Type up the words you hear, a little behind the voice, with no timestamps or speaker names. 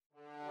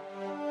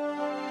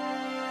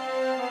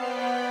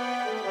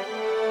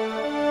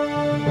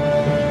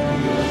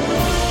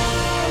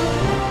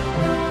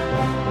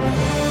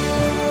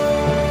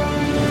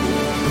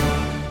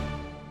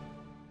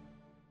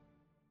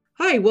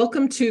Hi,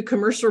 welcome to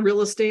Commercial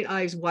Real Estate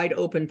Eyes Wide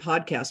Open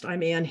podcast.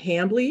 I'm Ann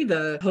Handley,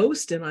 the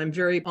host, and I'm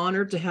very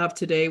honored to have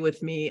today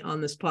with me on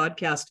this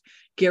podcast,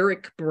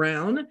 Garrick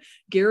Brown.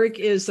 Garrick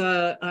is,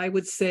 I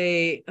would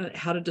say,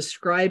 how to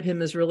describe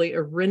him as really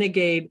a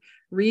renegade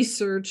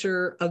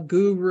researcher, a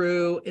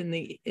guru in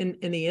the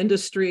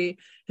industry.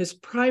 His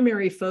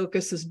primary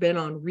focus has been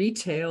on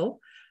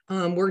retail,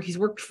 where he's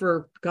worked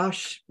for,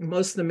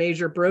 most of the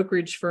major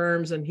brokerage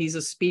firms, and he's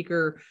a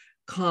speaker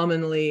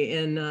commonly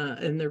in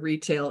the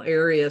retail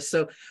area.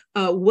 So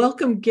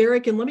welcome,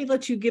 Garrick, and let me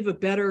let you give a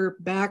better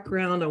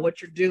background on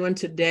what you're doing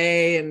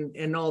today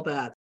and all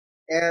that.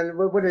 And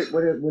what a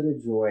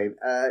joy.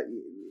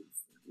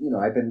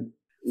 I've been,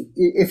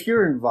 if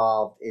you're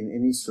involved in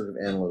any sort of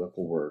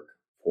analytical work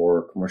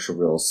for commercial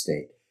real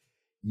estate,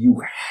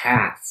 you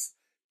have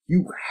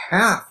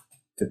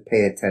to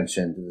pay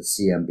attention to the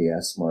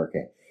CMBS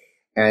market.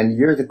 And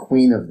you're the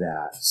queen of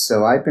that.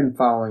 So I've been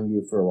following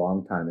you for a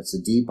long time. It's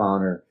a deep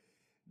honor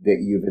that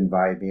you've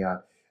invited me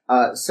on.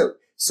 So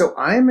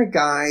I'm a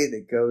guy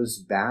that goes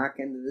back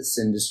into this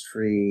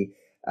industry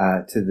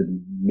to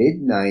the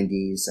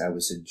mid-90s. I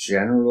was a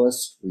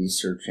generalist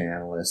research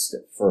analyst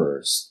at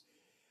first.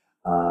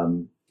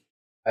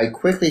 I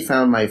quickly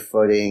found my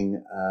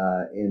footing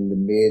in the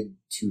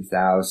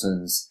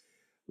mid-2000s,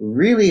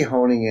 really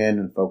honing in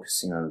and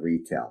focusing on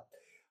retail.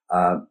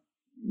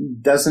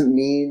 Doesn't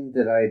mean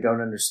that I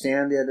don't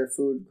understand the other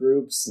food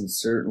groups, and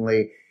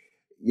certainly,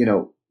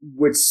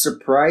 what's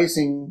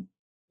surprising,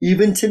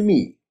 even to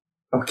me,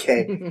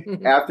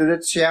 after the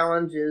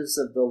challenges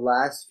of the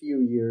last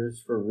few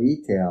years for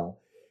retail,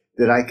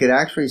 that I could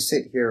actually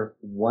sit here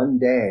one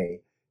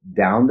day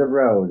down the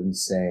road and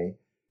say,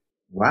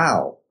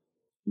 wow,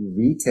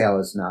 retail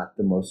is not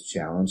the most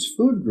challenged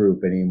food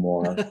group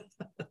anymore.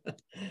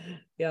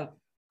 Yeah.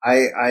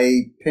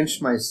 I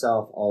pinch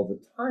myself all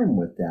the time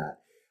with that.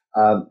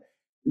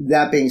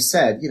 That being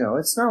said,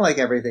 it's not like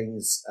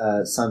everything's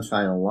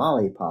sunshine and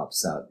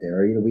lollipops out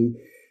there.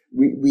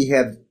 We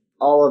have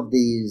all of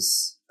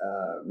these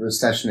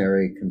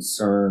recessionary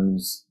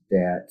concerns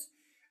that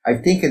I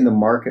think in the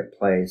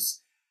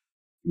marketplace,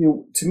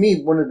 to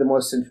me, one of the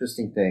most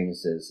interesting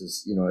things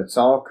is it's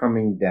all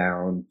coming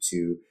down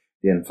to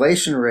the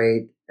inflation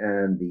rate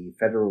and the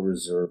Federal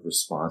Reserve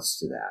response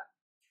to that,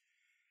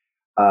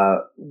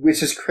 which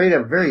has created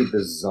a very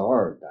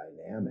bizarre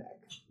dynamic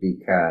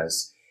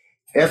because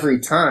every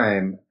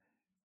time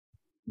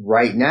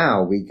right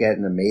now we get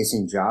an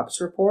amazing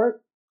jobs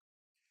report,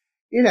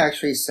 it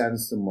actually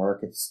sends the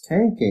markets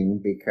tanking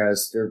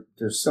because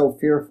they're so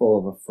fearful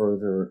of a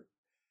further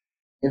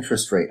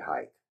interest rate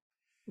hike.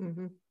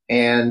 Mm-hmm.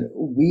 And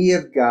we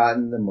have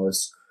gotten the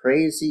most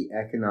crazy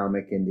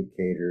economic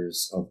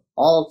indicators of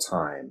all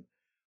time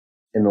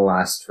in the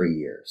last 3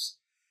 years.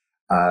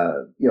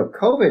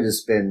 COVID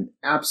has been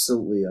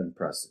absolutely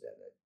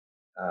unprecedented.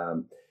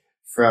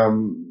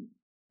 From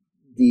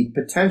the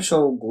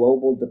potential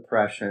global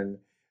depression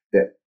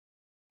that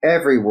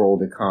every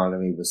world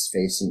economy was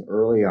facing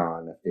early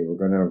on if they were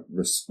going to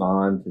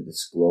respond to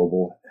this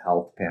global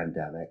health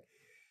pandemic,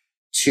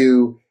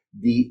 to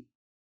the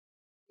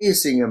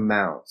amazing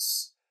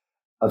amounts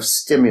of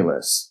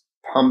stimulus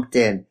pumped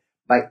in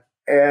by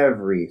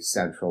every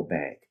central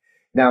bank.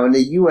 Now, in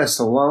the U.S.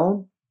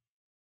 alone,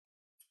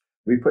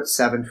 we put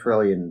 $7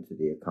 trillion into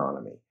the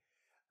economy.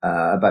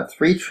 About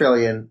 $3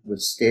 trillion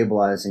was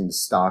stabilizing the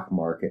stock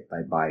market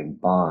by buying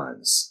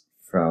bonds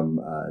from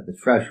the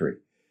Treasury.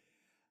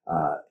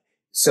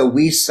 So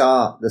we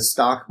saw the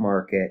stock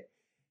market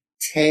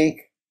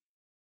tank.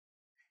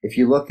 If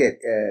you look at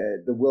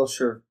the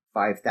Wilshire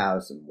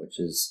 5000, which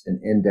is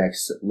an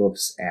index that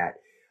looks at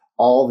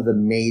all of the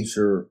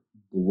major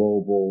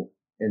global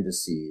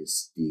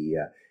indices,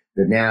 the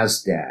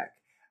NASDAQ,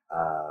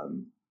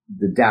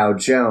 the Dow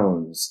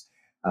Jones,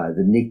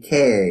 the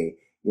Nikkei,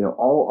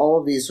 all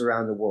of these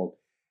around the world.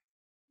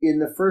 In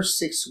the first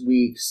 6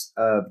 weeks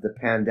of the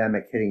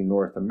pandemic hitting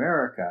North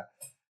America,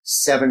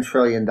 $7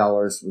 trillion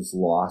was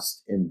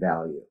lost in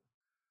value.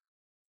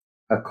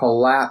 A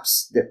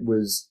collapse that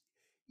was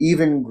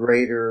even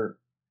greater,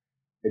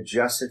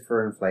 adjusted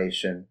for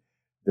inflation,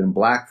 than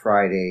Black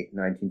Friday,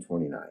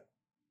 1929.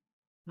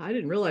 I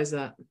didn't realize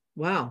that.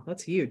 Wow,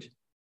 that's huge.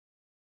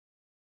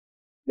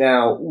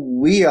 Now,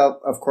 we,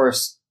 of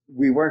course,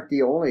 we weren't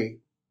the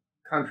only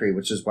country,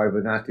 which is why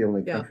we're not the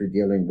only country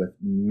dealing with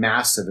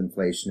massive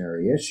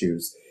inflationary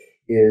issues,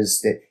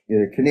 is that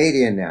the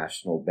Canadian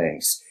national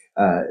banks,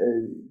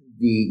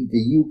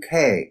 the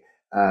UK,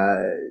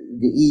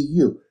 the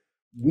EU,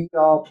 we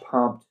all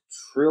pumped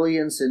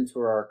trillions into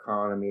our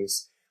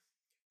economies.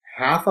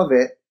 Half of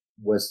it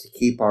was to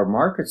keep our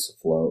markets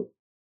afloat,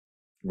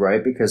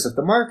 right? Because if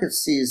the market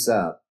sees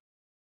up,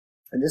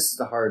 and this is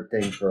the hard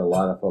thing for a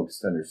lot of folks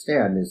to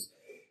understand, is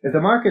if the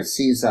market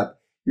sees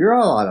up, you're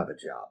all out of a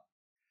job.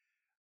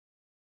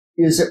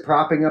 Is it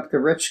propping up the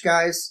rich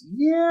guys?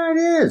 Yeah, it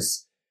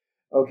is.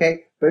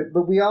 Okay.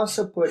 But we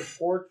also put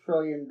 $4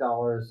 trillion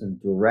in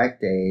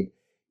direct aid.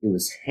 It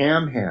was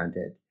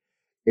ham-handed.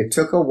 It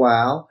took a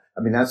while.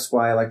 I mean, that's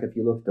why, like, if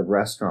you look at the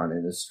restaurant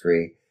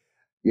industry,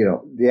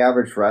 The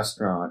average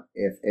restaurant,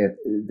 if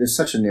there's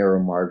such a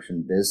narrow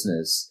margin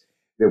business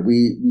that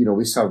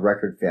we saw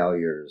record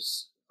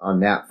failures on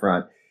that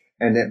front.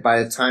 And that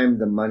by the time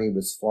the money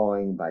was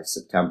flowing by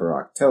September,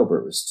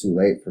 October, it was too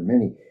late for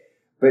many.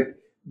 But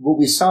what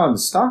we saw in the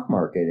stock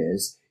market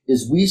is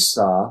we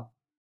saw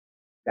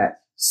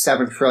that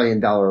 $7 trillion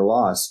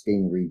loss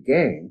being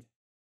regained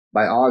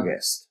by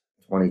August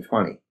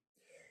 2020.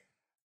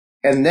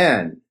 And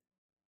then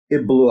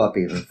it blew up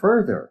even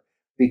further,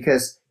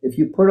 because if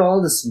you put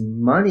all this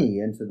money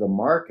into the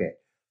market,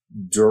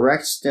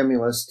 direct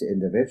stimulus to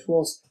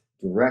individuals,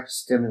 direct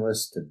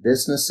stimulus to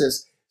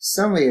businesses,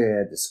 suddenly they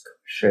had this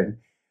cushion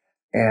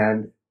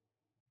and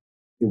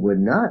it went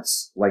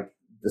nuts. Like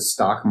the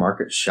stock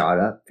market shot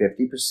up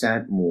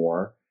 50%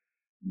 more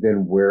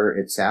than where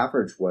its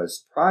average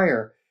was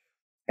prior.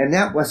 And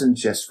that wasn't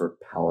just for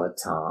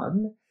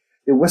Peloton.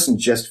 It wasn't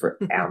just for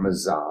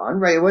Amazon,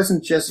 right? It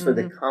wasn't just for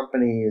the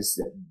companies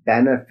that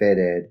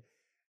benefited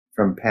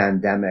from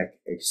pandemic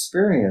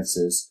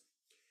experiences.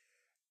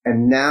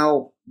 And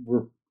now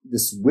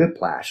this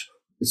whiplash,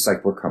 it's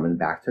like we're coming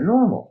back to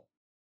normal.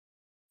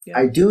 Yeah.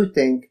 I do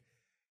think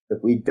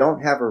if we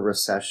don't have a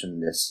recession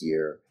this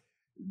year,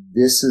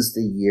 this is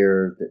the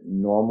year that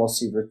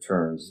normalcy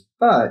returns.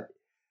 But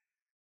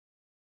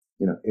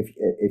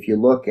if you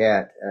look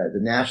at the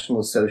National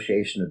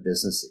Association of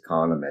Business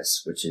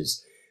Economists, which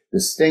is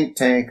this think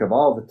tank of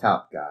all the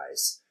top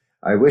guys,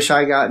 I wish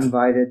I got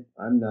invited.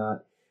 I'm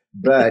not,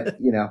 but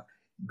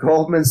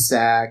Goldman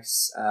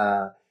Sachs,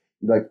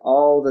 like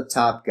all the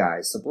top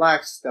guys, the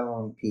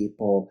Blackstone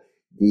people,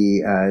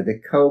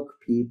 the Coke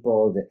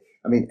people,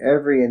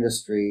 every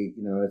industry,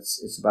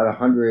 it's about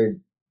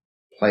 100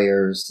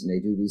 players, and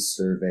they do these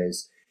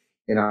surveys.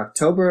 In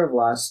October of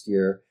last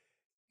year,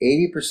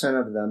 80%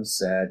 of them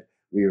said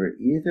we were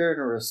either in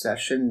a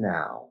recession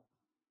now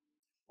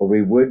or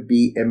we would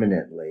be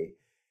imminently.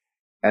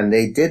 And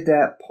they did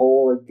that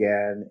poll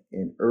again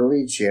in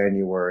early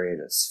January,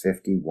 and it's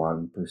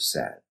 51%.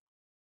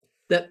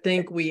 That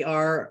think we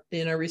are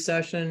in a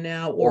recession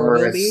now or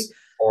will be?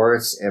 Or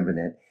it's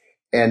imminent.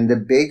 And the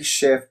big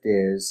shift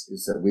is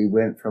that we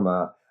went from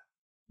a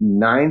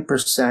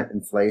 9%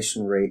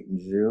 inflation rate in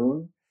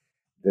June,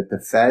 that the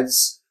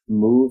Fed's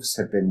moves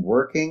have been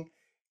working,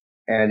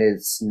 and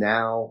it's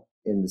now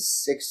in the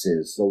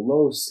sixes, the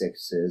low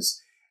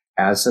sixes,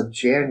 as of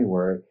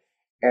January.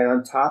 And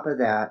on top of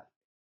that,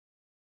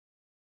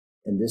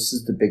 and this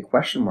is the big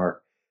question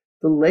mark,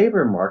 the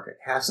labor market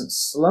hasn't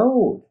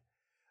slowed.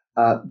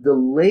 The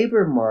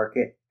labor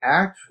market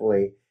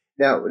actually,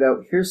 now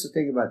here's the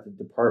thing about the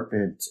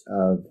Department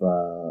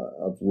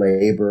of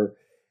Labor.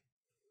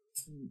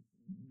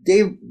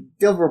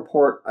 They'll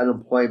report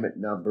unemployment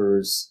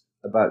numbers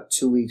about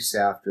 2 weeks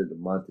after the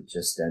month that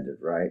just ended,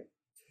 right?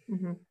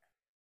 Mm-hmm.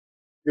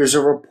 There's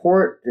a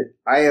report that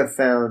I have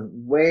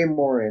found way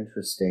more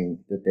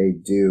interesting that they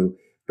do,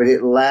 but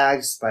it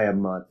lags by a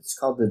month. It's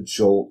called the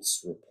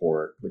JOLTS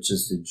report, which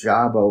is the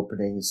Job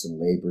Openings and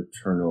Labor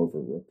Turnover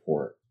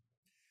report.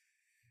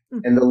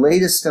 Mm-hmm. And the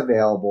latest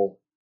available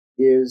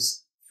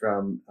is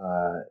from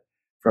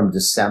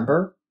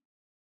December.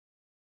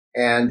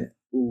 And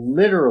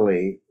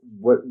literally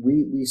what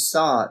we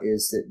saw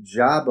is that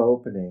job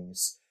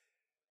openings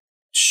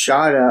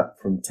shot up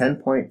from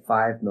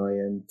 10.5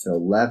 million to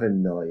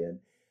 11 million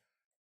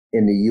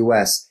in the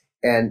U.S.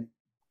 And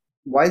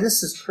why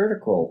this is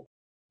critical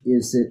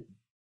is that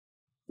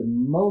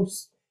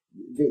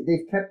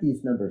they've kept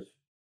these numbers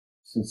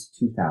since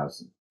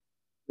 2000.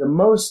 The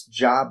most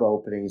job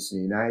openings in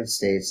the United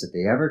States that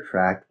they ever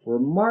tracked were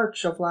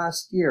March of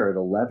last year at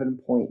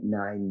 11.9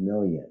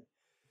 million.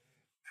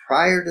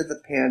 Prior to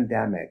the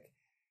pandemic,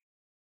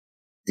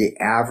 the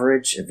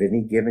average of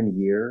any given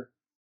year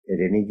at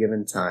any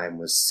given time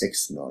was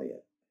 6 million.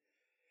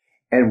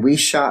 And we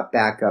shot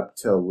back up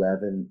to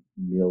 11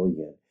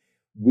 million.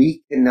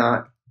 We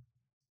cannot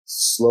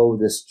slow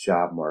this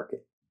job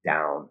market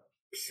down,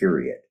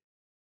 period.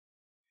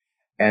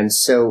 And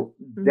so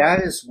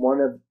that is one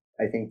of,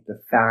 I think,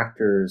 the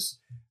factors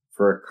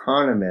for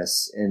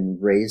economists in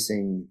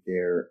raising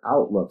their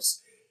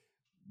outlooks.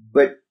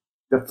 But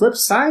the flip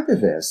side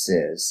of this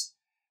is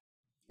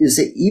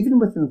that even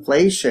with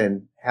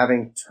inflation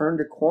having turned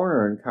a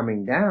corner and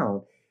coming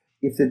down,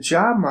 if the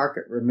job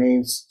market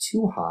remains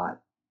too hot,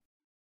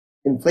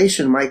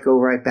 inflation might go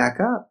right back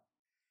up.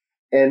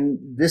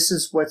 And this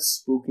is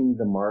what's spooking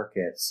the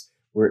markets,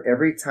 where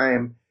every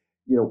time,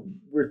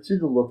 we're through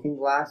the looking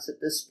glass at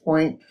this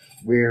point,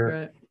 where,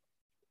 right.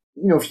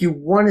 If you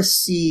want to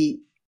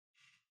see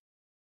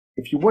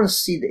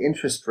the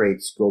interest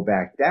rates go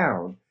back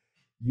down,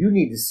 you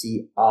need to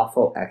see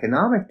awful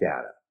economic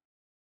data.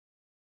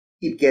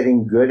 Keep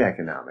getting good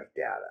economic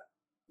data.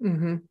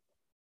 Mm-hmm.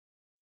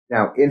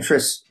 Now,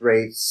 interest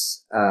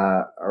rates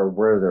are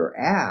where they're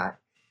at.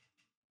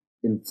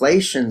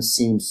 Inflation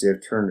seems to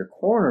have turned a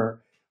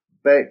corner,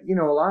 but,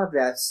 a lot of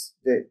that's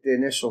the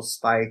initial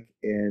spike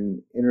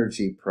in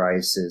energy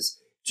prices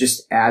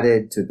just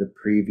added to the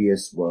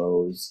previous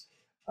woes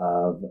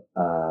of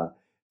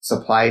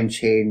supply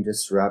chain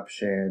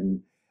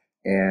disruption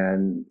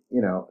And,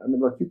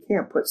 look, you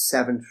can't put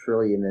 7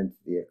 trillion into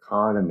the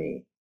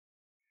economy.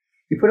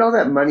 You put all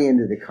that money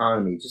into the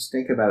economy, just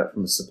think about it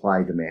from a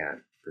supply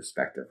demand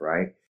perspective,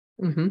 right?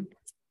 Mm-hmm.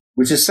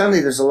 Which is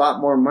suddenly there's a lot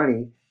more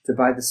money to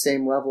buy the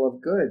same level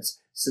of goods.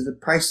 So the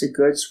price of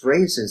goods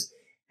raises.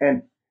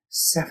 And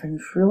 7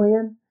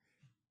 trillion?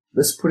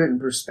 Let's put it in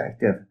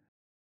perspective.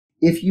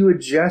 If you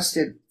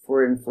adjusted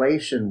for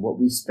inflation, what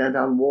we spent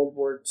on World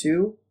War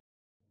II,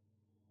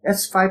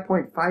 that's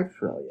 5.5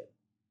 trillion.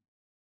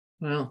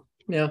 Wow.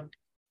 Yeah.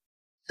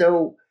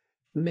 So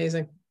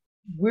amazing.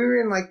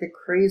 We're in like the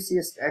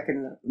craziest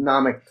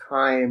economic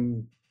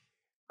time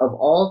of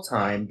all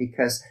time,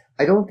 because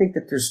I don't think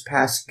that there's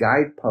past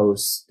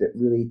guideposts that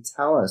really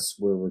tell us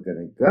where we're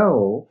going to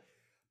go,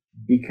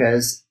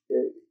 because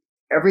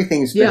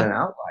everything's been an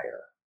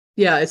outlier.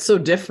 Yeah, it's so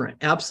different.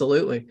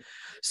 Absolutely.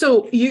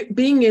 So you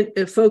being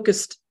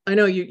focused, I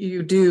know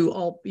you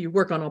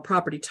work on all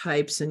property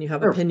types and you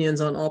have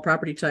opinions on all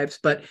property types,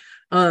 but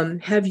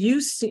have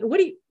you seen,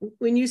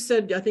 when you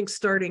said, I think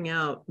starting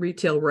out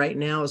retail right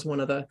now is one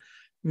of the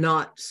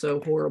not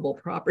so horrible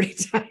property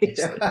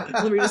types.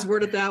 Let me just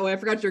word it that way. I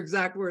forgot your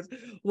exact words.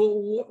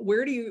 Well,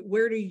 where do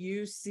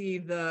you see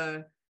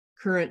the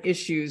current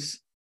issues?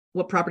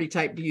 What property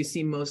type do you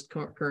see most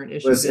current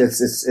issues? Well,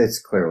 it's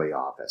clearly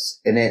office,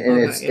 and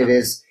it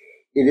is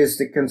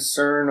the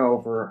concern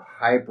over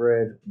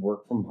hybrid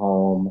work from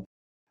home,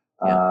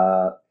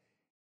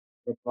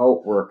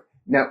 remote work.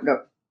 Now,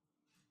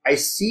 I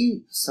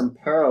see some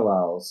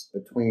parallels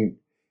between.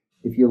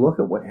 If you look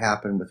at what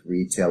happened with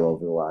retail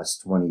over the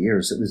last 20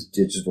 years, it was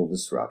digital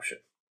disruption.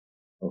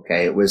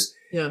 Okay. It was,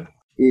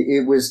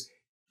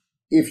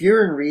 if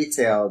you're in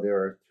retail, there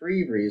are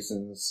 3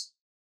 reasons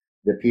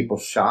that people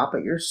shop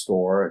at your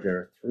store. There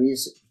are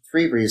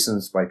three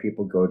reasons why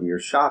people go to your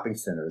shopping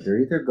center. They're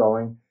either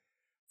going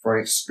for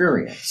an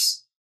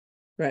experience,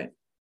 right,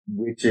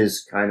 which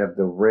is kind of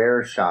the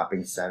rare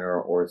shopping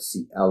center, or it's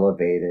the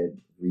elevated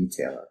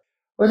retailer,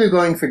 or they're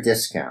going for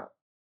discount.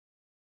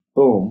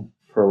 Boom.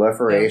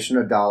 Proliferation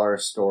of dollar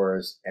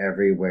stores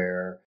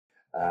everywhere,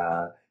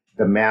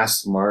 the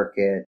mass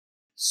market,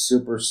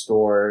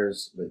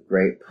 superstores with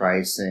great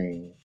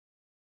pricing,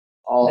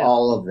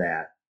 all of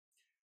that.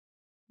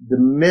 The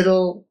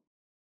middle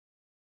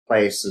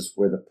place is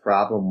where the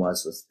problem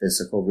was with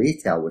physical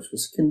retail, which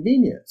was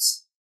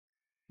convenience.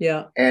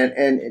 Yeah.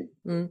 And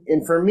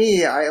for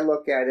me, I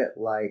look at it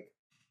like,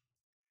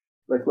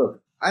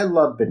 look, I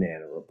love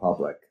Banana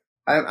Republic.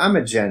 I'm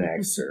a Gen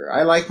Xer.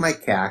 I like my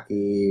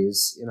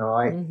khakis.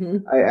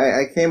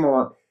 I came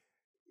along.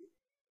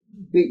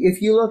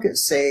 If you look at,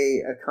 say,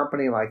 a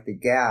company like The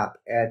Gap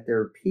at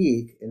their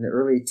peak in the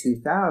early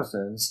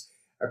 2000s,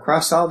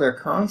 across all their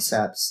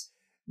concepts,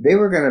 they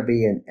were going to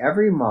be in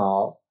every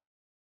mall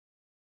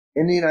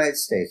in the United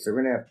States. They're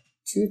going to have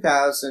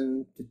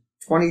 2,000 to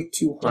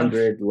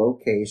 2,200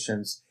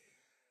 locations.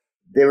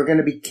 They were going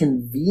to be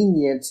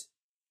convenient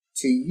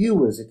to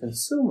you as a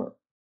consumer.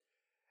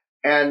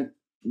 And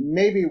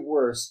maybe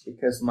worse,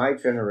 because my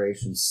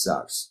generation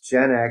sucks.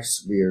 Gen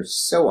X, we are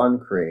so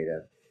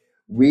uncreative.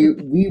 We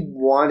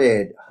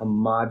wanted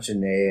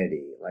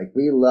homogeneity. Like,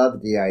 we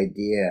loved the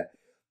idea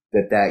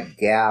that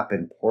Gap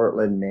in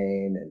Portland,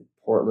 Maine and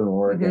Portland,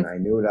 Oregon, I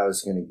knew what I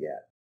was going to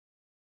get.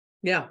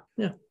 Yeah.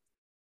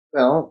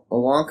 Well,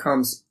 along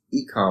comes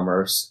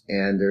e-commerce,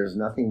 and there's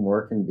nothing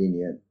more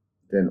convenient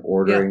than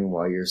ordering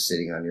while you're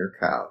sitting on your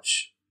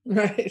couch.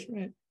 Right.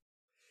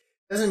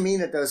 Doesn't mean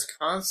that those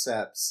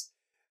concepts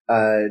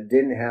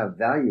didn't have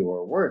value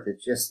or worth.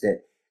 It's just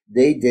that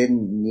they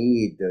didn't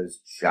need those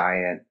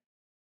giant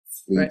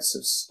fleets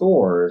of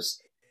stores,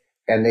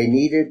 and they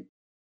needed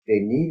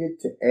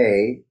to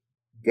A,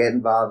 get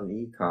involved in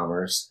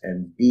e-commerce,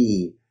 and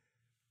B,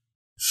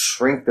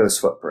 shrink those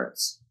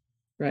footprints.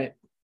 Right.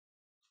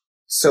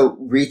 So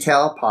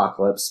retail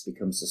apocalypse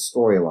becomes a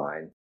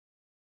storyline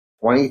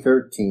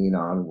 2013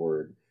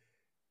 onward,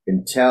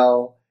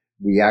 until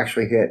we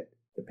actually hit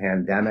the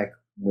pandemic,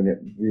 when it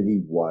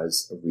really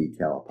was a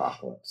retail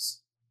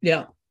apocalypse.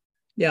 Yeah.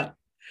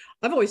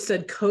 I've always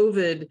said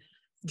COVID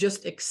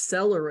just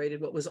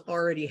accelerated what was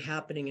already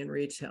happening in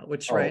retail,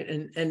 which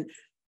and and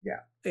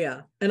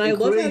including I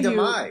love how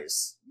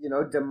demise.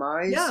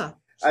 Demise. Yeah.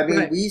 I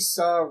mean, we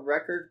saw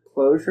record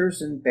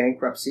closures and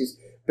bankruptcies,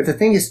 but the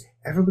thing is,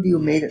 everybody who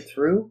made it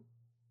through,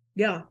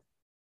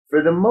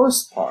 for the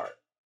most part,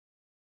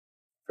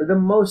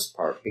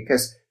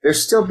 because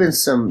there's still been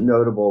some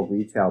notable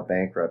retail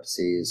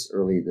bankruptcies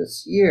early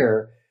this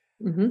year.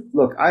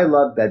 Look, I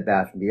love Bed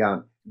Bath &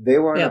 Beyond. They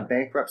were on a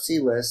bankruptcy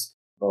list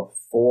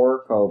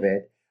before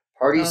COVID.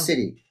 Party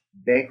City,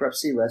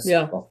 bankruptcy list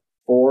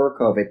before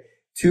COVID.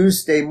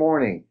 Tuesday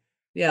Morning,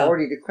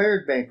 already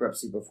declared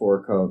bankruptcy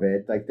before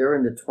COVID. Like, they're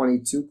in the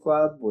 22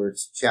 club, where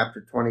it's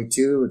chapter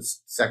 22.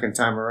 It's second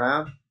time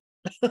around.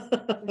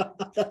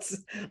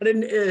 Is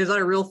that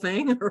a real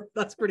thing?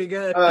 That's pretty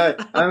good.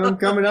 I'm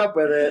coming up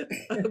with it.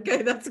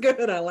 Okay, that's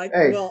good. I like.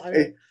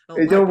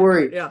 Don't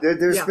worry.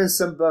 There's been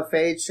some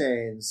buffet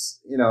chains,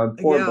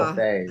 important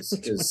buffets,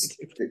 because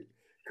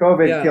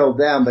COVID killed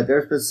them, but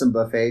there's been some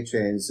buffet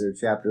chains in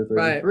chapter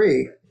Right.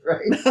 33,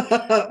 right?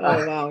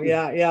 Oh, wow.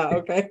 Yeah. Yeah.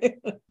 Okay.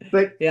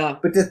 But Yeah.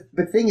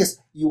 the thing is,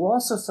 you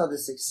also saw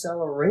this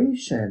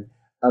acceleration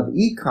of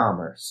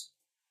e-commerce.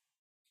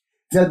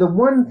 Now, the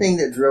one thing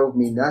that drove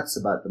me nuts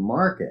about the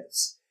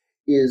markets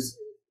is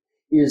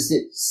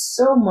that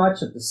so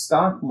much of the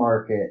stock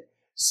market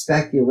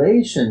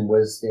speculation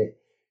was that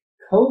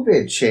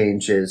COVID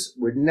changes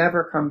would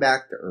never come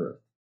back to Earth.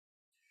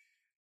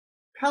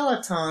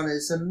 Peloton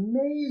is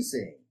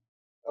amazing,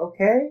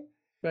 okay?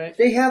 Right.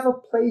 They have a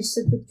place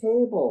at the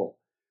table.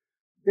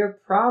 Their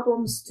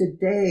problems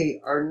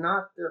today are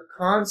not their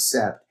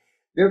concept.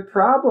 Their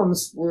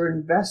problems were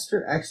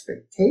investor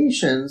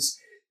expectations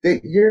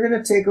that you're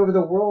going to take over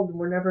the world and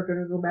we're never going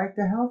to go back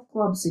to health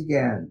clubs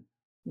again.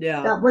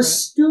 Yeah. That was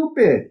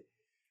stupid.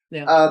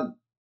 Yeah.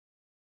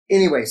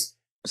 Anyways.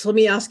 So let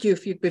me ask you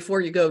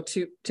before you go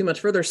too much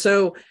further.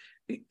 So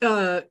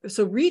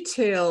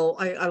retail,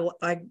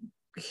 I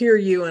hear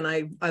you, and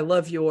I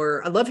love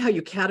how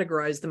you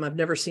categorize them. I've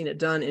never seen it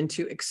done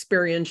into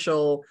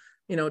experiential,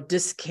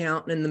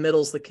 discount, and in the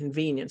middle is the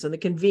convenience, and the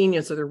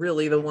convenience are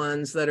really the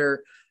ones that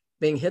are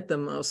being hit the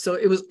most. So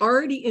it was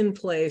already in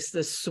place,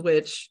 this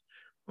switch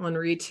on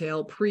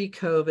retail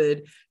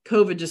pre-COVID.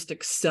 COVID just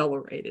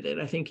accelerated it.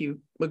 I think you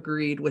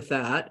agreed with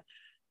that,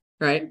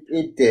 right?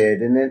 It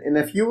did. And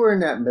if you were in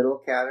that middle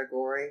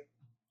category,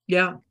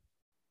 yeah,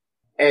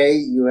 A,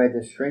 you had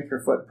to shrink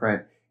your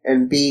footprint,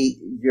 and B,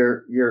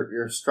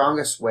 your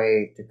strongest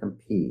way to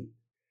compete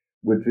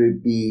would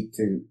be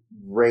to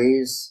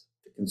raise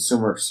the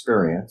consumer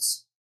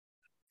experience.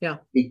 Yeah.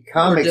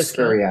 Become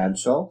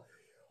experiential.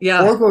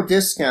 Yeah. Or go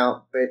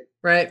discount, but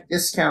right.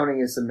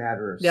 Discounting is a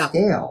matter of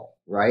scale,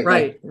 right?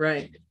 Right,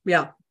 right.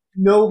 Yeah.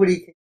 Nobody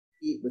can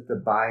compete with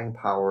the buying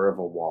power of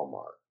a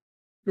Walmart.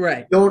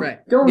 Right.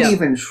 Don't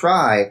even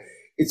try.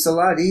 It's a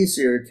lot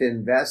easier to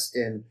invest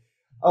in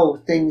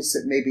things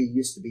that maybe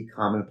used to be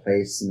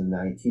commonplace in the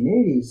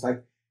 1980s,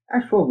 like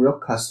actual real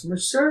customer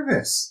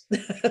service.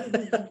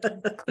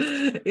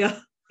 Yeah.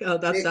 Oh,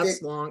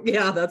 that's long.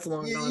 Yeah, that's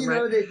long gone,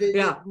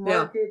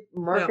 right?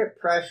 Market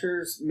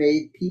pressures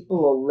made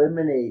people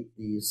eliminate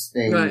these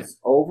things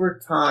over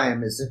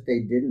time as if they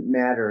didn't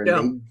matter, and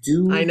they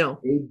do. I know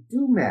they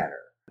do matter.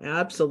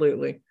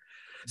 Absolutely.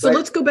 So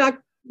let's go back.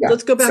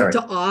 Let's go back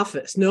to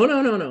Office.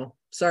 No.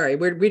 Sorry,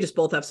 we just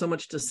both have so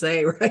much to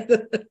say, right?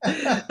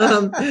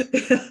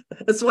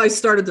 That's why I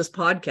started this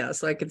podcast,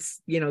 so I could,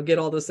 get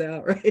all this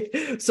out,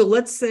 right? So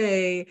let's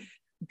say,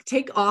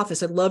 take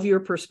Office. I love your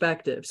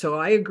perspective. So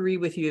I agree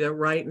with you that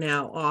right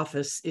now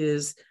Office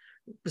is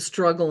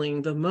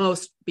struggling the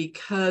most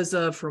because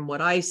of, from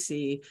what I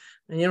see,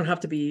 and you don't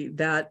have to be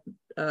that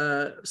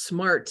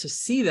smart to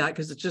see that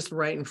because it's just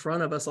right in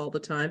front of us all the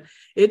time.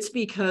 It's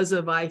because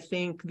of, I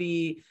think,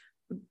 the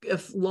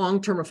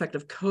long-term effect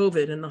of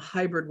COVID and the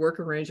hybrid work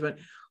arrangement,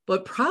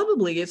 but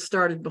probably it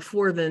started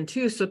before then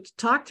too. So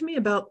talk to me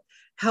about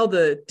how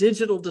the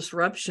digital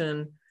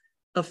disruption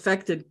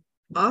affected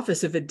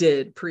Office, if it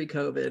did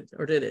pre-COVID,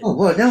 or did it? Oh,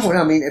 well, no,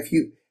 I mean,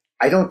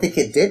 I don't think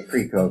it did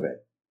pre-COVID.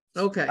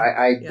 Okay.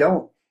 I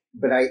don't,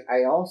 but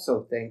I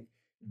also think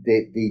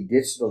that the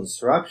digital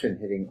disruption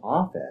hitting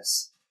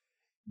Office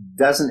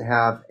doesn't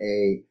have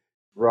a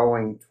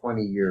growing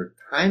 20-year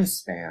time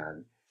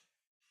span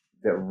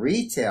that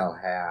retail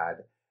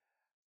had.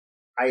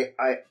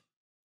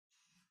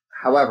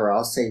 However,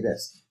 I'll say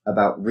this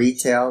about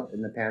retail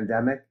in the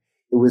pandemic.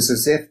 It was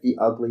as if the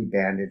ugly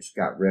bandage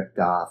got ripped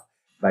off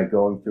by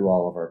going through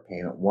all of our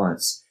pain at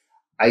once.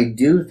 I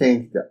do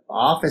think the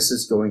Office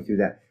is going through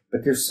that,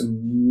 but there's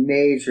some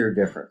major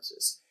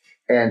differences.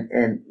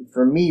 And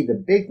for me,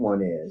 the big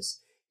one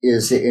is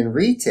that in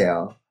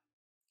retail,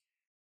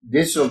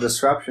 digital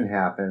disruption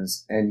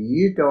happens and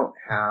you don't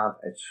have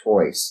a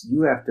choice.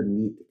 You have to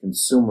meet the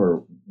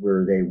consumer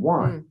where they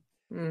want.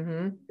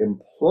 Mm-hmm.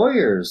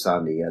 Employers,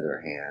 on the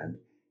other hand,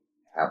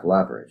 have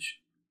leverage.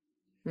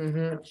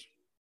 Mm-hmm.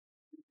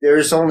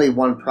 There's only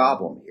one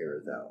problem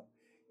here, though,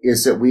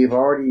 is that we've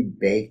already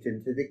baked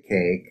into the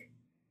cake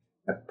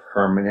a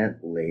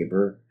permanent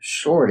labor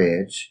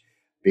shortage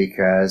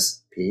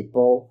because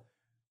people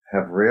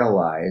have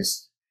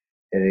realized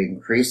at an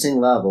increasing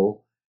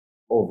level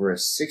over a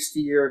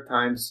 60-year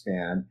time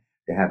span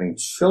that having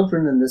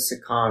children in this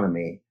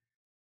economy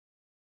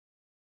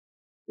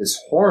is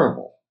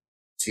horrible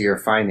to your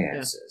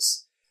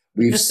finances.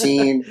 We've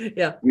seen,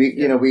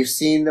 we've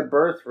seen the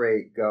birth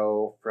rate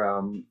go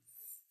from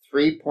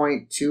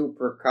 3.2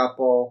 per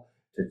couple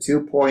to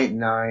 2.9,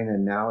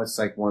 and now it's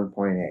like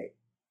 1.8.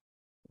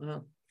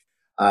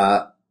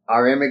 Wow.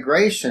 Our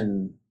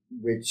immigration,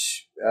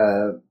 which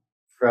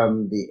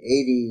from the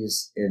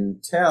 80s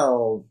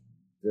until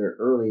the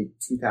early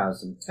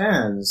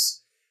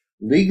 2010s,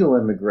 legal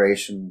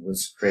immigration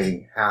was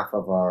creating half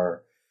of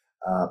our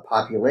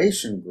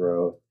population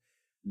growth.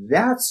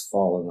 That's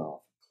fallen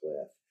off a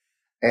cliff.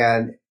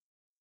 And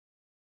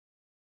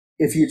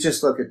if you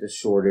just look at the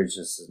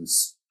shortages in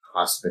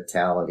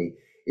hospitality,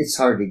 it's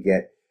hard to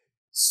get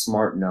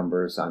smart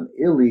numbers on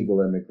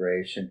illegal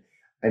immigration.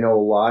 I know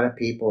a lot of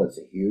people, it's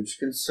a huge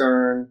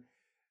concern,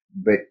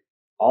 but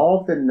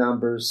all of the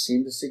numbers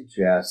seem to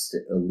suggest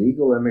that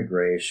illegal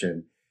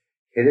immigration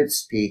hit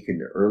its peak in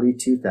the early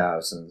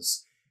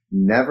 2000s,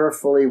 never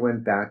fully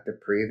went back to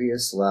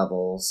previous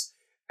levels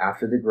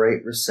after the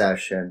Great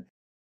Recession.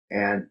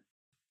 And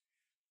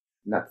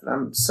not that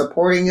I'm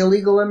supporting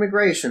illegal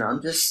immigration,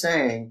 I'm just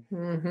saying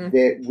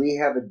that we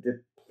have a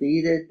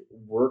depleted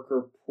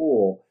worker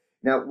pool.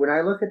 Now, when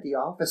I look at the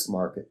office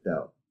market,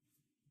 though,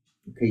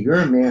 okay, you're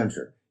a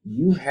manager,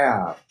 you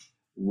have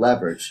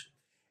leverage.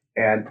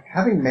 And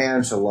having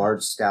managed a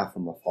large staff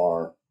from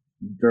afar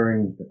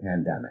during the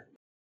pandemic,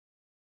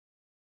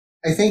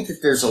 I think that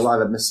there's a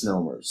lot of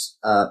misnomers.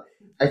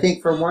 I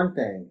think, for one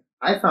thing,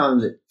 I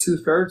found that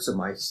 2/3 of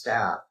my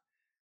staff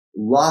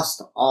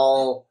lost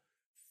all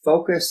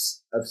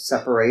focus of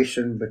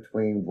separation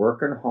between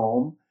work and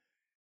home,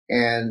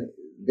 and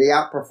they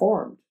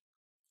outperformed.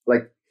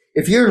 Like,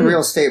 if you're in real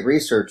estate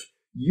research,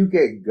 you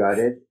get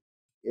gutted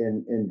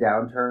in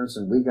downturns,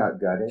 and we got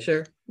gutted.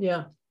 Sure.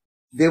 Yeah.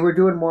 They were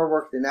doing more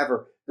work than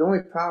ever. The only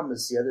problem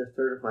is the other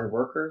third of my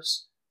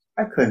workers,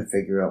 I couldn't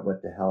figure out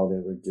what the hell they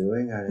were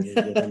doing on any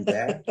given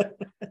day.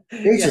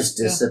 They just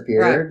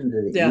disappeared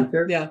into the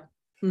ether. Yeah.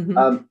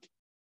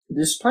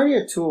 There's plenty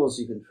of tools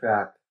you can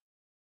track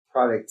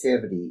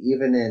productivity,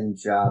 even in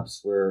jobs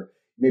where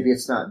maybe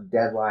it's not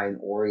deadline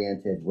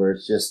oriented, where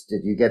it's just,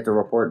 did you get the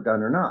report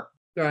done or not?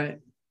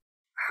 Right.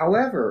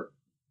 However,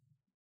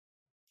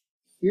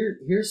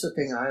 here's the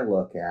thing I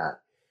look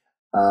at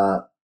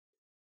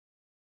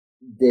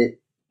that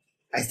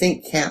I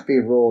think can't be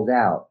ruled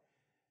out.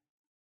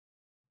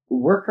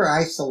 Worker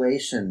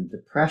isolation,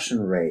 depression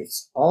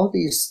rates, all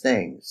these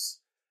things,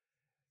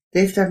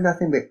 they've done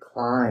nothing but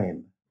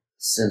climb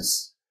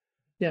since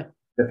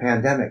the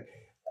pandemic.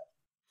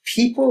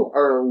 People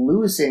are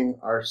losing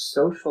our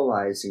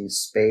socializing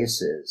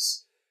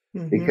spaces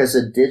because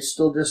of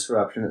digital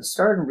disruption. It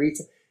started in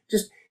retail.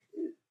 Just,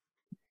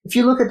 if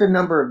you look at the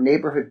number of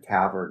neighborhood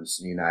taverns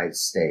in the United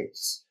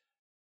States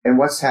and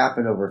what's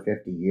happened over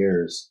 50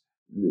 years,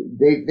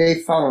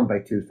 they've fallen by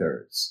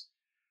 2/3.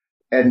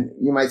 And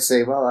you might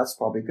say, well, that's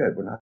probably good.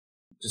 We're not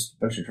just a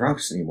bunch of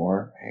drunks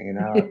anymore hanging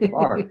out at the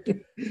bar.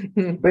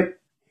 But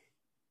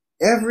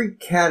every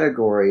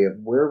category of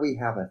where we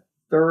have a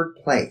third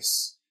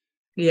place.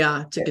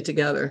 Yeah, to get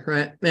together,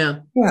 right?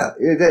 Yeah. Yeah,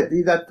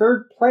 that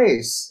third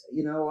place,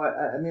 you know,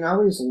 I mean, I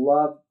always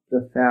loved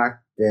the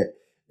fact that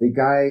the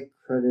guy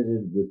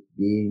credited with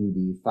being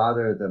the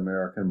father of the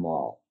American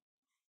Mall,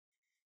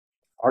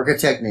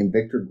 architect named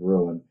Victor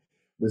Gruen,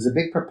 was a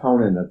big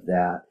proponent of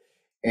that.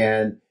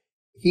 And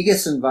he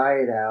gets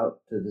invited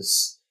out to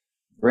this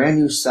brand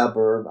new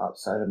suburb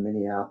outside of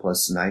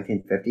Minneapolis in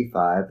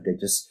 1955.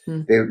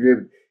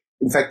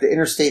 In fact, the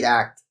Interstate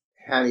Act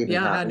hadn't even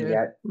happened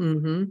yet,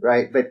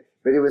 right? But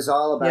it was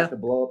all about to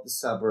blow up the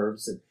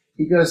suburbs. And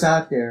he goes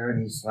out there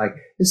and he's like,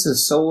 this is a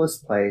soulless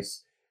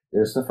place.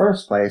 There's the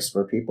first place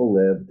where people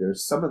live.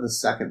 There's some of the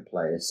second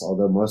place,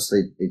 although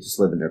mostly they just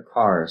live in their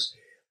cars.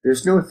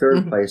 There's no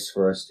third place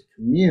for us to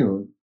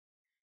commune.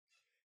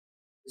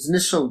 His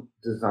initial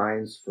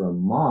designs for a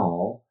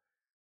mall,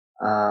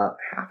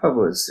 half of it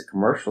was the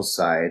commercial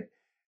side.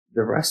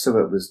 The rest of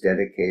it was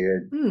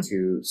dedicated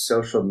to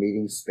social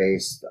meeting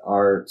space, the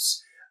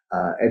arts,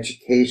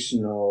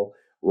 educational,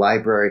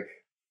 library,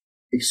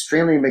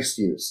 extremely mixed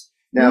use.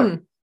 Now,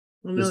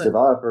 this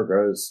developer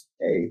goes,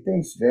 hey,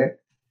 thanks, Vic.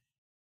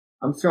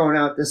 I'm throwing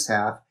out this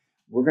half.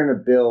 We're going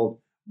to build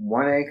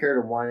 1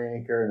 acre to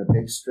 1 acre and a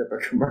big strip of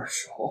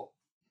commercial.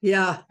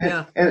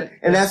 And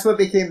that's what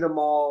became the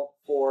mall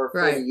for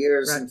 40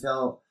 years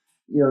until,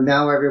 you know,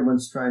 now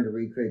everyone's trying to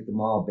recreate the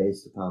mall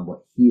based upon what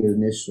he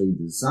initially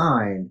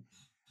designed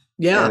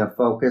and a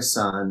focus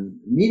on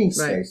meeting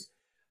space.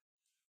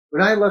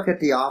 When I look at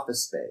the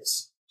office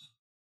space,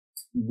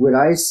 what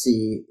I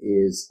see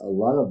is a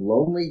lot of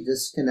lonely,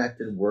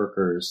 disconnected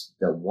workers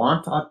that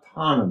want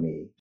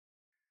autonomy,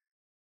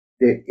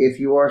 that if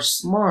you are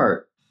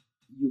smart,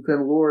 you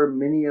can lure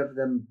many of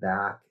them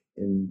back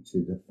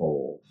into the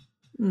fold.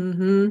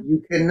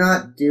 You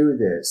cannot do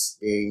this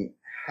being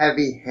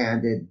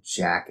heavy-handed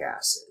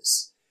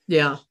jackasses.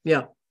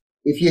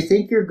 If you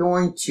think you're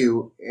going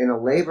to, in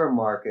a labor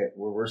market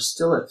where we're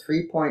still at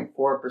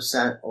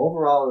 3.4%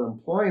 overall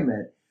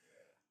employment,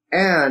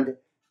 and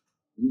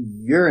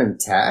you're in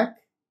tech,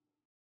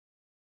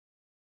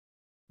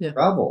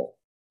 trouble.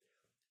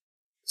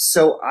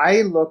 So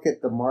I look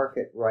at the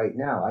market right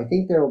now. I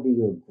think there will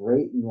be a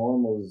great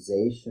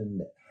normalization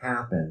that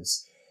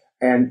happens.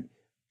 And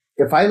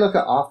if I look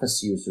at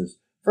office users,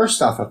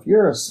 first off, if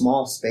you're a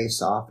small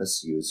space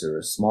office user,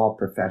 a small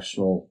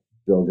professional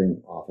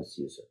building office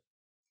user,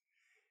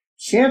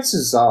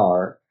 chances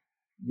are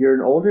you're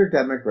an older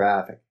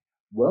demographic,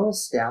 well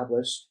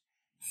established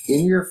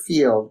in your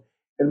field.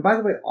 And by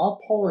the way, all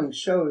polling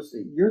shows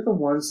that you're the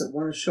ones that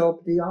want to show up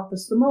at the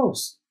office the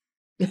most.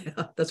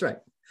 Yeah, that's right.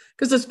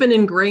 Because it's been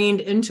ingrained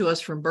into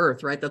us from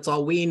birth, right? That's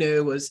all we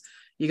knew was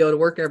you go to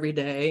work every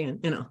day and,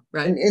 you know,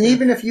 right? And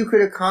even if you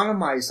could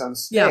economize on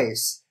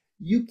space,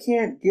 you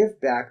can't give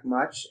back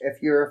much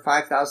if you're a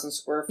 5,000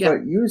 square Yeah.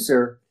 foot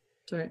user.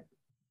 That's right.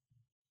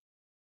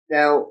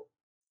 Now,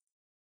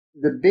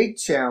 the big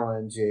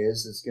challenge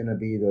is going to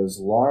be those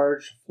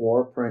large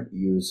floor print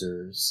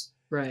users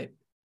Right.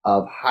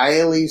 of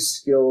highly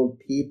skilled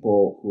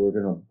people who are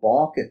going to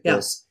balk at Yeah.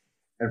 this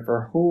and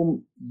for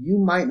whom you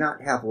might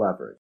not have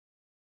leverage.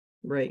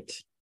 Right.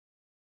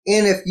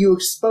 And if you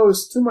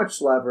expose too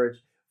much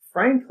leverage,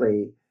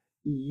 frankly,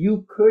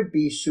 you could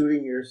be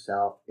shooting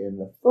yourself in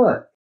the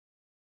foot.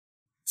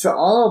 To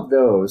all of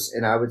those,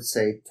 and I would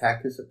say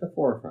tech is at the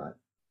forefront,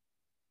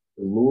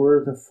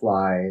 lure the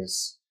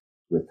flies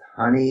with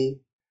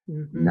honey,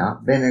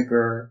 not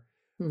vinegar.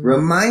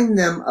 Remind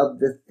them of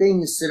the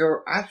things that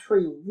are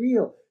actually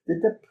real. The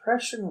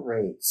depression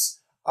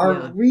rates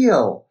are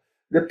real.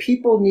 The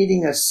people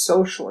needing a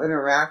social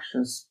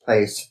interactions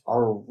place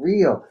are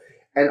real.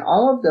 And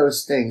all of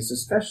those things,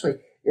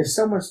 especially if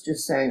someone's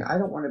just saying, I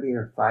don't want to be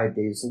here 5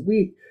 days a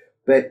week,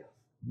 but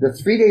the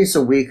 3 days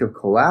a week of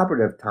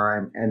collaborative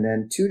time and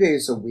then 2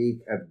 days a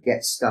week of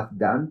get stuff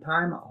done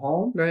time at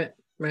home. Right.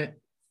 Right.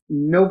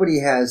 Nobody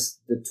has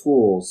the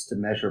tools to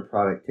measure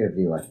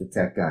productivity like the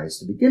tech guys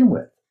to begin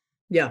with.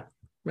 Yeah.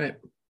 Right.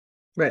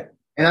 Right.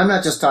 And I'm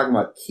not just talking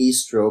about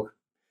keystroke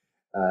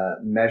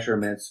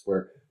measurements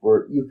where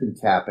you can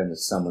tap into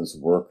someone's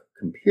work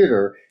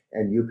computer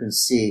and you can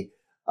see,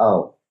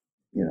 oh,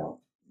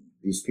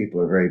 these people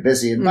are very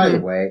busy. And by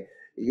the way,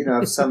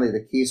 if some of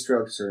the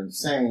keystrokes are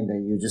insane,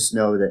 then you just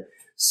know that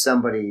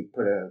somebody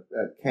put a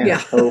can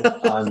of Coke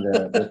on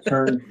the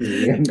turn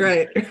key.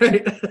 Right.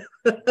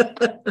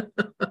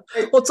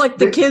 Well, it's like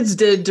the kids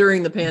did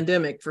during the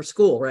pandemic for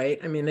school, right?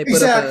 I mean, they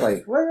put up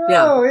right.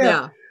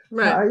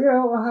 Right. How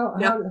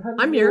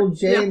did little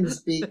James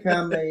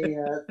become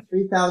a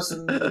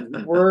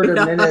 3,000 word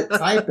a minute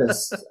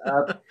typist?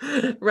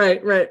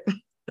 Right.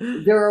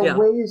 There are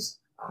ways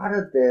out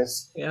of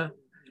this. Yeah.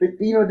 But,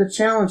 the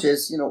challenge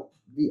is,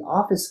 the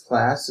office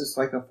class is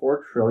like a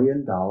 $4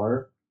 trillion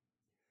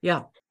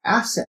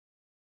asset.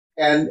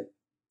 And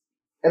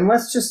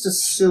let's just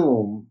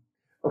assume,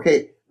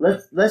 okay,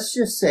 let's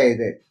just say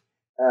that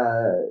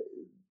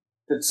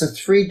it's a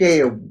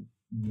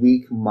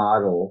 3-day-a-week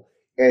model,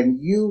 and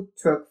you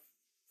took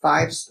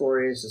 5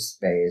 stories of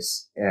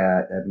space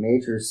at a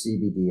major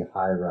CBD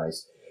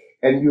high-rise,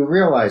 and you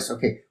realize,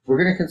 okay, we're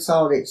going to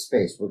consolidate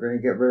space. We're going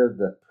to get rid of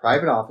the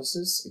private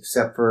offices,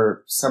 except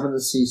for some of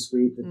the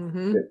C-suite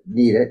that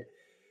need it.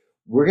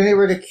 We're going to get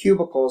rid of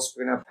cubicles.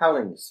 We're going to have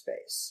housing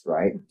space,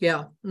 right?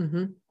 Yeah.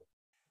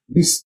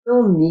 We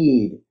still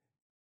need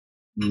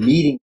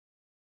meetings,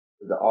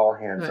 the all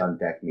hands on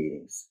deck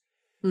meetings.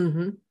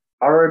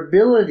 Our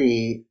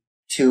ability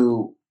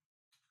to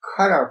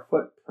cut our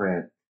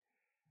footprint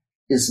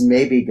is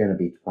maybe going to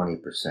be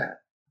 20%.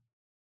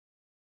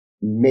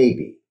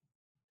 Maybe.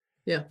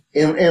 Yeah.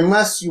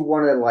 Unless you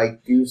want to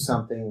do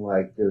something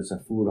like there's a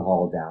food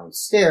hall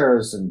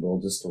downstairs and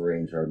we'll just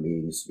arrange our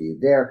meetings to be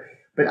there.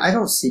 But I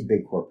don't see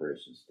big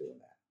corporations doing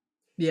that.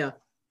 Yeah.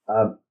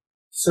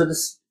 So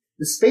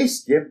the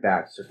space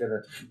givebacks are going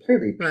to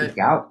completely peak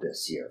out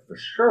this year for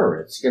sure.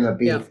 It's going to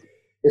be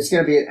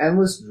an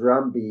endless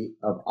drumbeat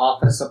of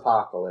office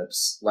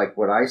apocalypse, like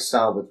what I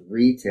saw with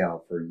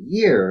retail for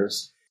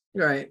years.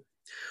 Right.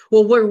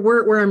 Well,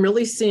 where I'm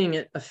really seeing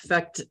it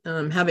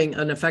having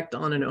an effect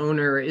on an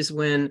owner is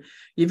when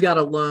you've got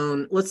a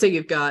loan. Let's say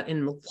you've got,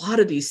 and a lot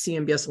of these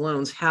CMBS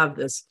loans have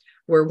this,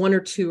 where 1 or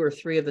 2 or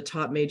 3 of the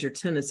top major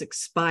tenants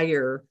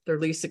their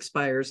lease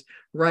expires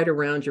right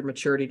around your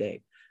maturity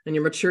date. And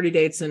your maturity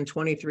date's in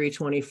 23,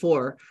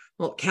 24.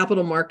 Well,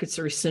 capital markets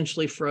are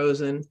essentially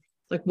frozen.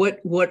 Like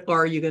what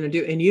are you going to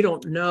do? And you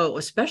don't know,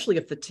 especially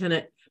if the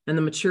tenant and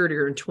the maturity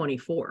are in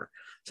 24.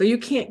 So you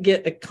can't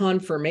get a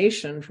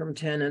confirmation from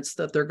tenants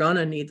that they're going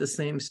to need the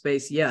same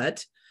space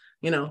yet,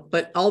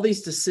 but all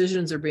these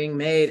decisions are being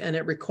made and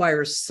it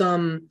requires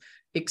some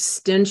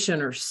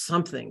extension or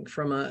something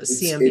from a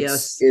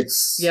CMBS.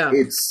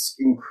 It's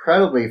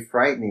incredibly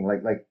frightening.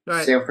 Like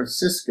San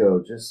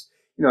Francisco, just,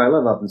 I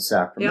live up in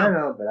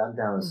Sacramento, but I'm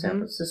down in San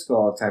Francisco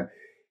all the time.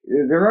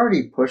 They're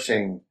already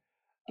pushing,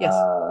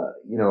 a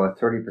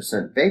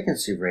 30%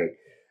 vacancy rate.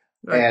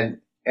 But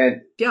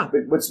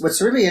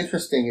what's really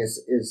interesting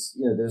is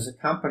there's a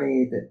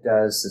company that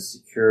does the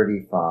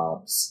security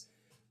fobs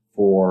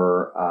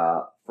for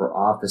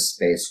office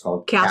space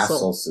called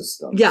Castle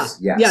Systems. Yeah.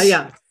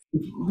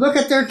 Look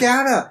at their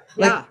data.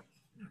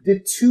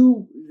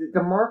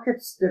 The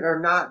markets that are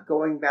not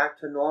going back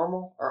to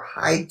normal are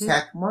high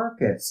tech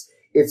markets.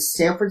 It's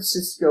San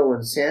Francisco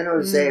and San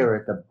Jose are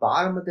at the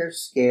bottom of their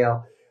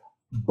scale,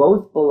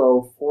 both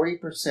below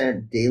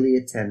 40% daily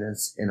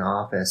attendance in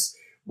office,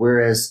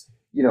 whereas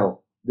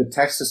the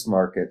Texas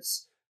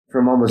markets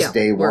from almost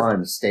day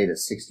one stayed at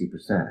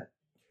 60%.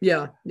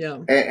 Yeah.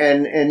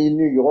 And in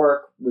New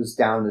York was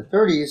down to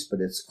 30s, but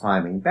it's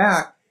climbing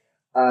back.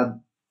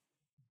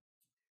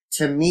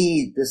 To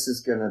me, this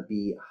is going to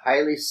be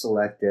highly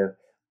selective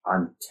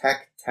on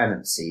tech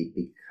tenancy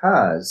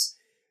because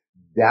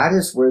that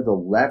is where the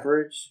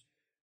leverage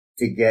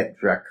to get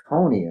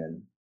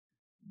draconian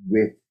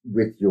with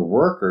with your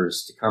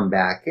workers to come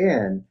back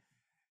in,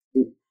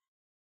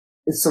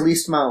 it's the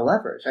least amount of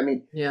leverage. I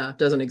mean, yeah, it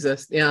doesn't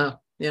exist. Yeah,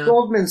 yeah,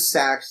 Goldman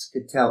Sachs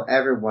could tell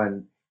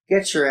everyone,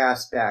 get your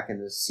ass back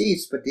in the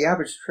seats, but the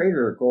average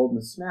trader at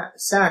Goldman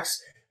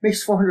Sachs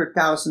makes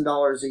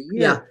 $400,000 a year,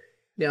 yeah,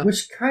 yeah.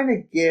 which kind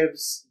of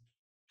gives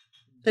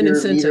An your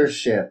incentive.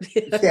 leadership.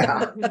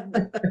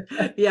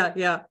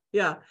 Yeah.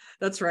 Yeah.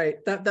 That's right.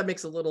 That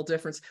makes a little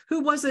difference.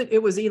 Who was it?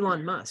 It was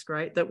Elon Musk,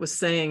 right? That was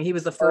saying, he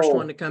was the first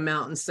one to come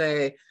out and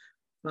say,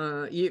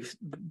 you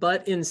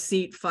butt in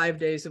seat 5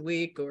 days a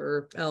week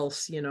or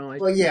else,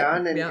 Well, yeah.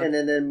 And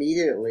then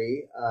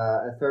immediately,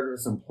 a third of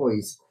his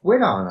employees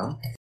quit on him.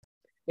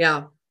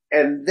 Yeah.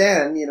 And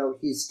then,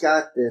 he's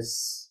got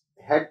this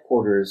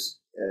headquarters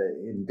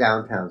in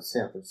downtown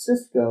San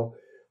Francisco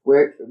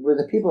where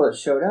the people that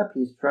showed up,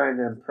 he's trying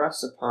to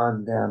impress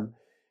upon them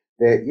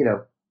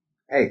that,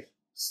 hey,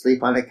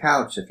 sleep on a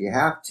couch if you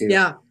have to.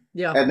 Yeah.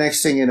 Yeah. And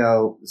next thing you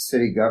know, the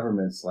city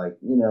government's like,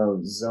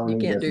 zoning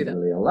doesn't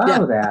really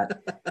allow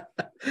that.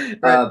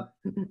 Right.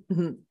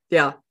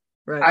 Yeah.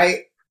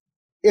 Right.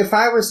 If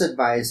I was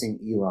advising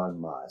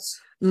Elon Musk,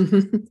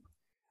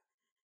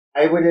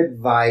 I would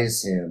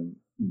advise him,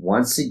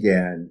 once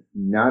again,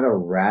 not a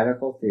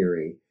radical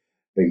theory,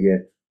 but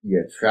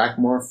you attract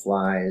more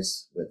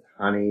flies with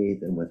honey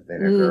than with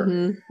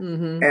vinegar.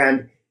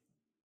 And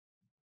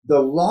the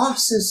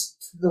losses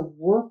to the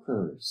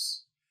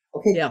workers.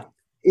 Okay. Yeah.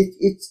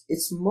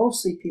 It's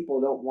mostly people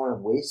don't want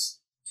to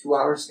waste 2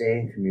 hours a day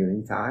in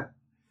commuting time.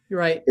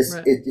 Right.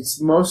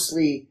 It's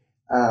mostly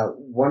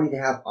wanting to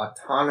have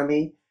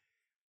autonomy.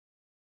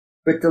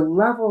 But the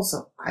levels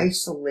of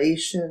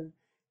isolation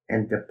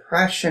and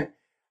depression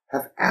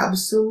have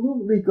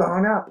absolutely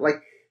gone up.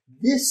 Like,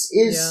 this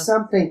is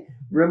something,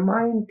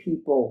 remind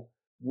people,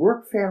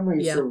 work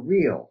families are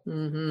real.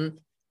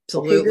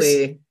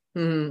 Absolutely.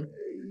 Okay,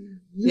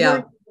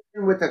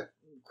 with a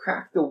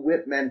crack the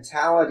whip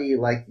mentality,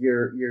 like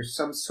you're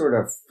some sort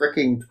of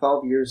freaking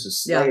 12 years a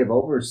slave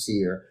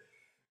overseer.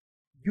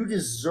 You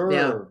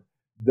deserve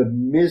the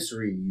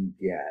misery you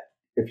get,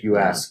 if you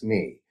ask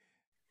me.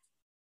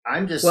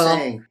 I'm just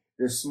saying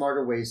there's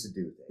smarter ways to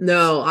do things.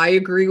 No, I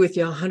agree with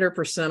you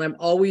 100%. I've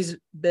always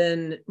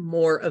been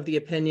more of the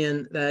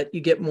opinion that you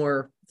get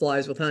more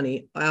flies with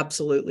honey.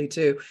 Absolutely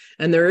too.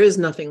 And there is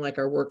nothing like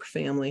our work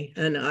family.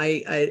 And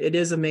it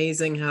is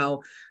amazing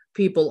how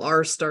people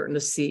are starting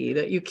to see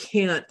that you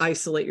can't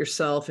isolate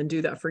yourself and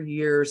do that for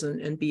years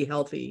and be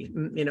healthy,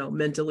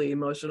 mentally,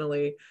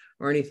 emotionally,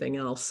 or anything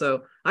else.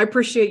 So I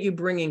appreciate you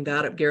bringing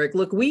that up, Garrick.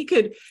 Look,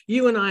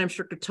 you and I, I'm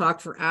sure, could talk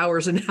for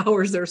hours and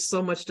hours. There's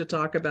so much to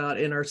talk about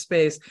in our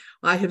space.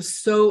 I have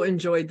so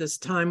enjoyed this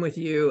time with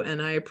you, and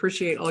I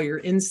appreciate all your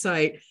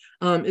insight.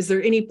 Is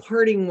there any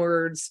parting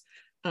words?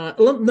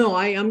 No,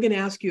 I'm going to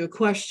ask you a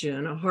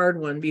question, a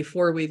hard one,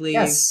 before we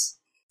leave,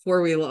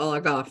 before we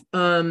log off.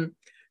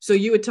 So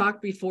you had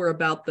talked before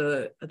about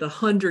the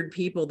 100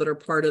 people that are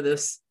part of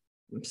this.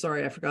 I'm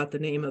sorry, I forgot the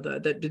name of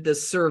that did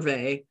this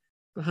survey.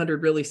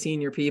 100 really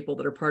senior people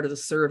that are part of the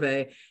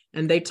survey,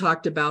 and they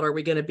talked about, are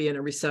we going to be in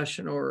a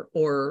recession or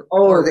the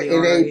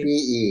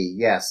NABE?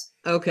 Yes.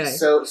 Okay.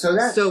 So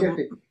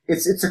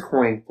it's a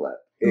coin flip.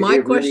 My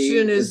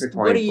question is,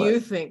 what do you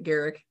think,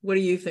 Garrick? What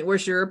do you think?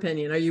 What's your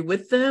opinion? Are you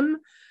with them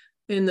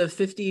in the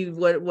 50,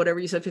 whatever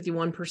you said,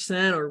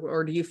 51%,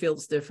 or do you feel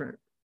it's different?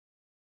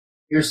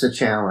 Here's the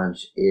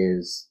challenge: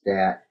 is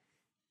that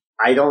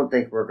I don't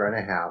think we're going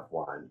to have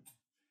one.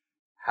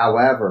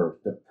 However,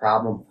 the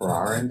problem for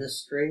our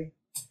industry,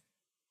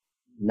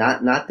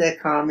 not the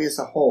economy as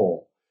a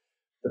whole,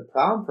 the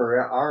problem for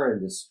our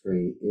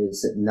industry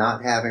is that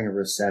not having a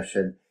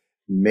recession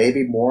may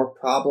be more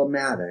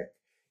problematic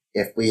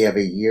if we have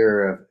a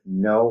year of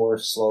no or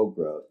slow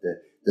growth,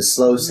 the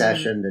slow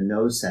session, the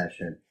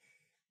Nocession,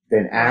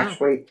 than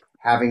actually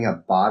having a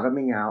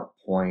bottoming out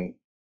point,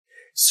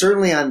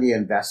 certainly on the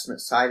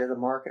investment side of the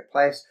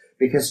marketplace,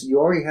 because you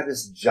already have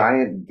this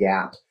giant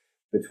gap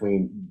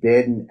between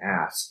bid and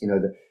ask.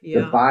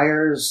 The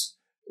buyers,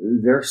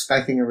 they're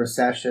expecting a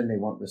recession. They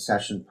want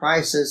recession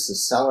prices. The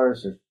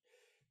sellers are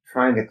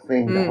trying to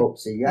cling to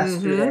hopes of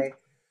yesterday.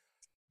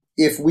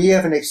 If we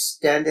have an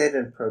extended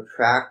and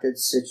protracted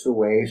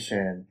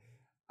situation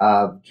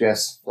of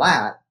just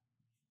flat,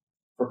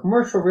 for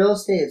commercial real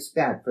estate, it's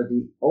bad. For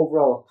the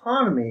overall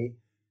economy,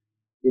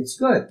 it's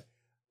good.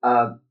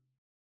 I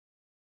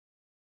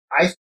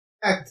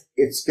suspect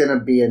it's going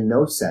to be a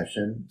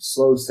Nocession,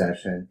 slow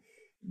session,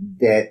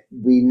 that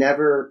we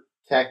never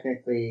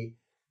technically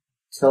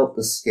tilt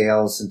the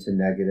scales into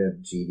negative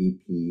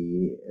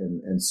GDP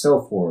and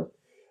so forth,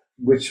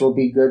 which will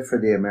be good for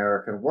the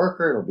American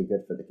worker. It'll be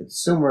good for the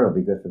consumer. It'll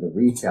be good for the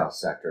retail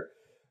sector.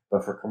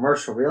 But for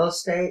commercial real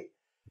estate,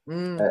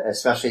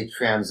 especially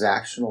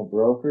transactional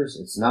brokers,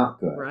 it's not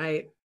good.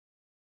 Right.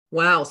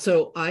 Wow.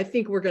 So I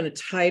think we're going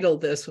to title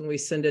this when we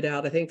send it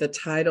out. I think the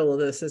title of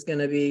this is going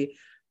to be,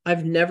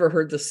 I've never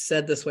heard this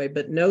said this way,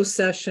 but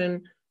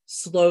Nocession,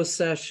 slow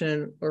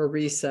session, or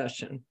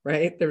recession,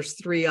 right? There's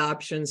 3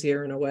 options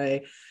here in a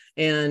way.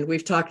 And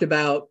we've talked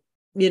about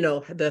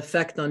the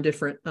effect on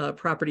different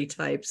property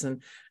types.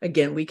 And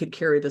again, we could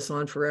carry this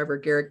on forever,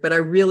 Garrick, but I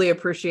really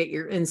appreciate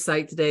your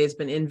insight today. It's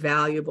been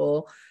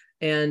invaluable.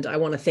 And I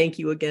want to thank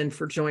you again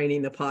for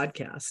joining the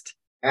podcast.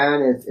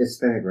 And it's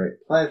been a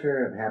great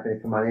pleasure. I'm happy to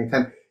come on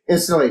anytime.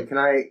 Instantly, can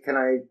I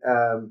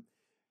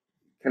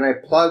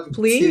plug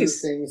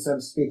Please. 2 things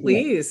I'm speaking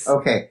Please. of?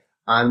 Okay.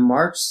 On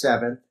March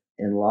 7th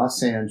in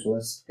Los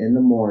Angeles in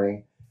the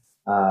morning,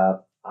 I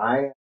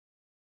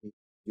am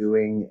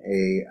doing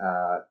a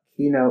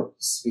keynote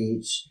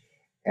speech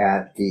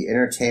at the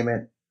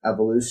Entertainment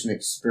Evolution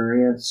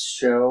Experience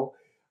show.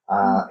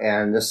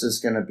 And this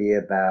is going to be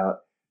about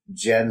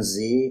Gen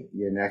Z,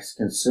 your next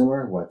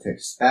consumer, what to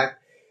expect.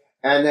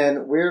 And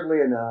then weirdly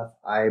enough,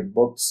 I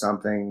booked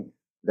something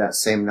that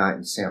same night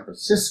in San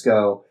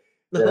Francisco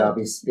that I'll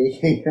be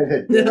speaking at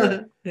a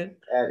dinner at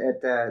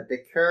the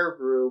Care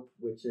Group,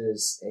 which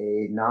is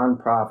a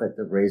nonprofit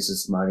that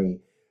raises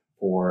money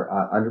for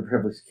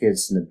underprivileged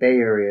kids in the Bay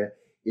Area.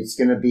 It's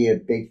going to be a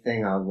big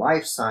thing on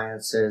life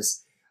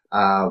sciences,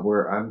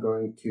 where I'm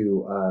going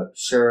to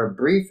share a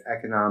brief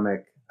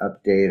economic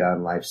update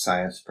on life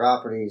science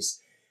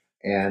properties.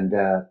 And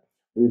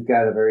we've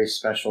got a very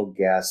special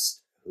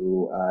guest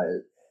who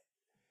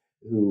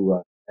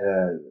had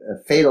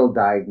a fatal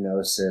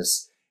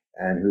diagnosis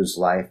and whose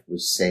life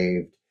was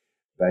saved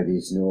by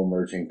these new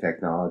emerging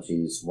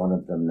technologies, one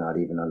of them not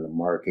even on the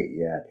market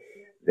yet,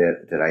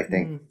 that I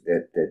think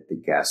that the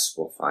guests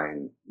will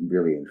find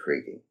really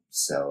intriguing.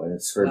 So, and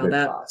it's for a good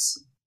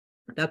cause.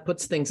 That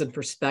puts things in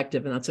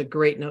perspective, and that's a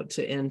great note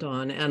to end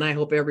on. And I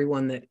hope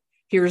everyone that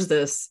hears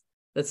this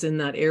that's in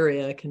that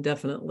area can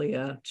definitely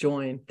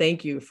join.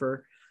 Thank you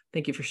for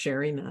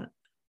sharing that.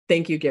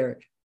 Thank you,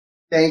 Garrick.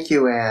 Thank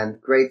you, Anne.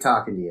 Great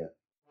talking to you.